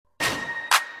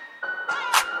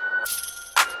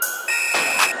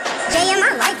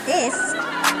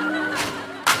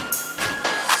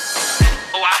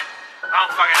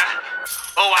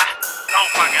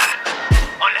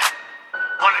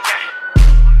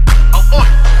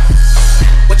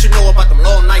What you know about them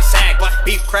long night sag?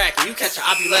 Beef crack, you catch a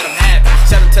op, you let them have it.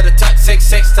 7 to the tuck, 6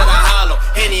 to the hollow.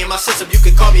 Henny in my system, you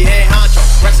can call me head honcho.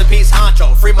 Recipes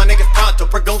honcho, free my niggas pronto,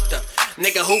 pregunta.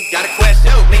 Nigga who got a question?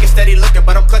 Nigga steady looking,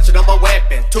 but I'm clutching on my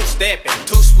weapon. Two stepping,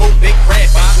 too smooth, big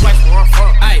rapping. West where I'm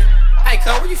from. Hey,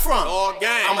 cuz, where you from? All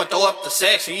gang. I'ma throw up the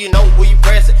section, you know who you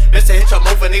pressing. Mr. Hit your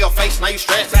move in your face, now you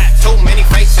stressing. Too many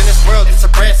faces in this world, it's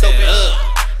suppressing.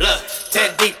 Look,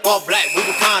 10 deep, all black, we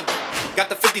Wakanda. Got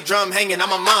the 50 drum hanging,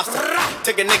 I'm a monster.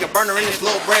 Took a nigga burner in his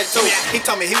little bread too. He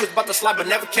told me he was about to slide but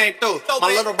never came through. My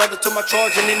little brother took my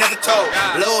charge and he never told.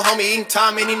 Little homie eating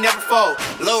time and he never fold.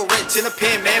 Little rich in the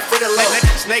pen, man, for the low.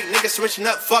 Snake nigga switching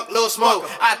up, fuck Lil Smoke.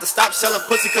 I had to stop selling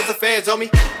pussy cause the feds on me.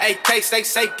 AK, stay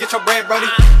safe, get your bread, brody.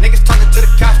 Niggas talking to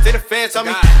the cops, to the feds on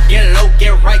me. Get low,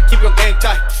 get right, keep your game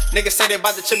tight. Niggas say they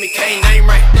about to chip me, Kane name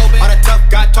right. All the tough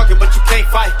guy talking but you can't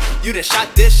fight. You done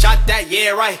shot this, shot that,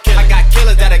 yeah right. I got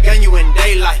killers that'll gun you in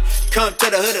daylight. Come to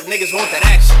the hood if niggas want that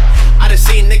action. I done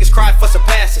seen niggas cry for some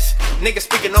passes. Niggas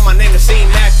speaking on my name, the scene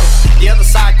acting. The other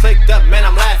side clicked up, man,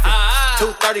 I'm laughing.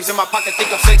 230s in my pocket,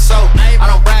 think I'm 6'0". I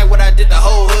don't brag what I did, the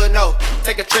whole hood know.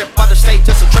 Take a trip out the state,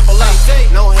 just a triple up.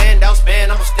 No handouts,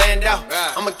 man, I'ma stand out.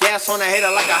 I'ma gas on a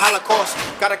hater like a Holocaust.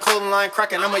 Got a clothing line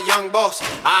cracking, I'm a young boss.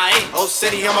 I ate Old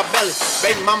City on my belly.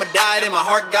 Baby mama died and my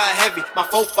heart got heavy. My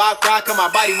 4-5 cried cause my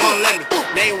body won't let me.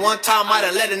 Name one time I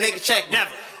done let a nigga check.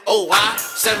 Never. Oh, I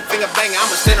 7-finger banging. I'm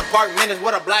a center park minutes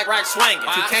with a black rock swinging.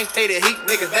 If you can't take the heat,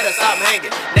 niggas better stop hanging.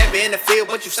 Never in the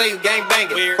field, but you say you gang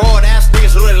banging. Broad ass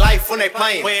niggas who their life when they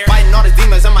playing. Fighting all these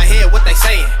demons in my head, what they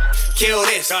saying? Kill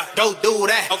this, don't do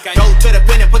that. Go to the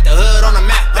pen and put the hood on the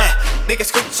map.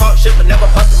 Niggas scoop talk shit but never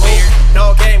bust a move.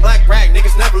 No game, black rag,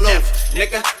 niggas never lose.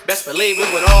 Nigga, best believe we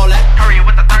with all that. Hurry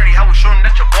with the 30,